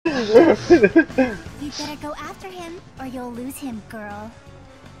You'd better go after him, or you'll lose him, girl.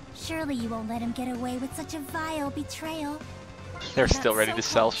 Surely you won't let him get away with such a vile betrayal. They're still ready to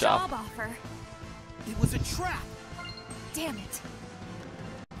sell shop. Job offer. It was a trap. Damn it.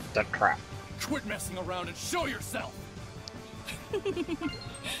 The trap. Quit messing around and show yourself.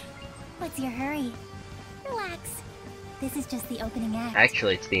 What's your hurry? Relax. This is just the opening act.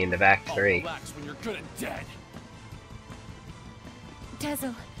 Actually, it's the end of Act 3. Relax when you're good and dead.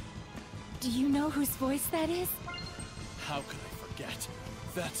 Dazzle, do you know whose voice that is? How could I forget?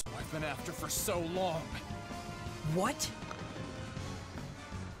 That's what I've been after for so long. What?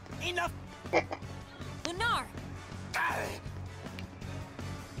 Enough! Lunar!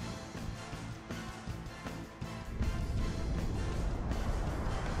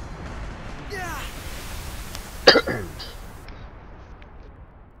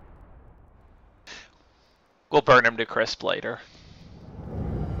 We'll burn him to crisp later.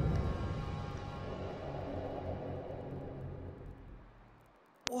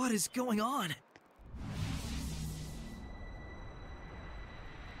 What is going on?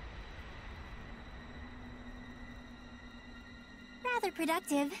 Rather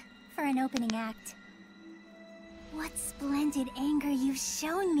productive for an opening act. What splendid anger you've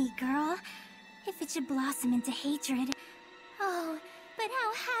shown me, girl. If it should blossom into hatred. Oh, but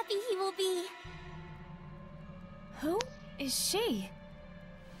how happy he will be. Who is she?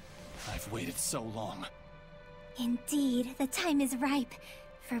 I've waited so long. Indeed, the time is ripe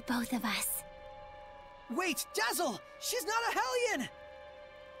for both of us. Wait, Dazzle! She's not a Hellion!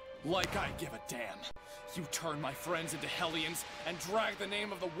 Like I give a damn. You turn my friends into Hellions and drag the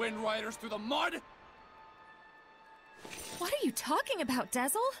name of the Wind Riders through the mud? What are you talking about,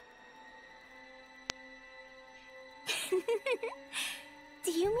 Dazzle?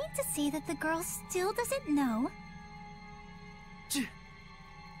 Do you mean to say that the girl still doesn't know?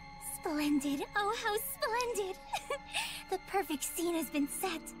 Splendid. Oh, how splendid. The perfect scene has been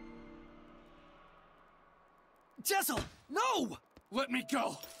set. Dazzle, no! Let me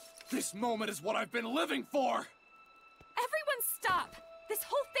go! This moment is what I've been living for! Everyone stop! This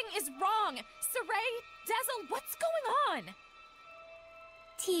whole thing is wrong! Saray, Dazzle, what's going on?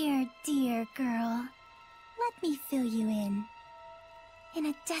 Dear, dear girl. Let me fill you in. In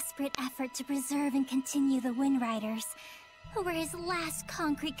a desperate effort to preserve and continue the Wind Riders, who were his last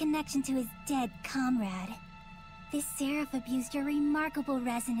concrete connection to his dead comrade, this Seraph abused your remarkable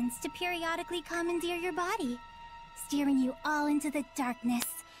resonance to periodically commandeer your body, steering you all into the darkness,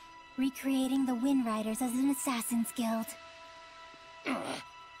 recreating the Wind Riders as an assassin's guild.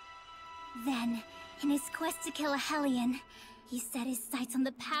 Then, in his quest to kill a Hellion, he set his sights on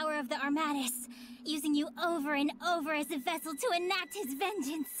the power of the Armatis, using you over and over as a vessel to enact his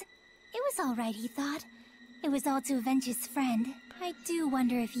vengeance. It was all right, he thought. It was all to avenge his friend. I do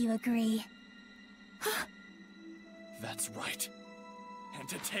wonder if you agree. That's right. And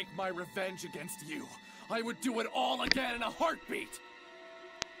to take my revenge against you, I would do it all again in a heartbeat!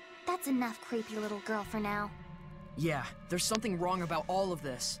 That's enough, creepy little girl, for now. Yeah, there's something wrong about all of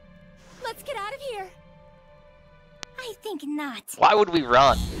this. Let's get out of here! I think not. Why would we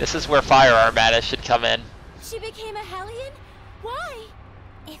run? This is where Fire Armada should come in. She became a Hellion? Why?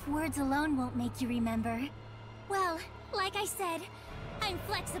 If words alone won't make you remember, well, like I said, I'm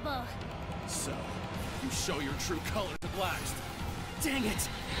flexible. So, you show your true colors at last. Dang it!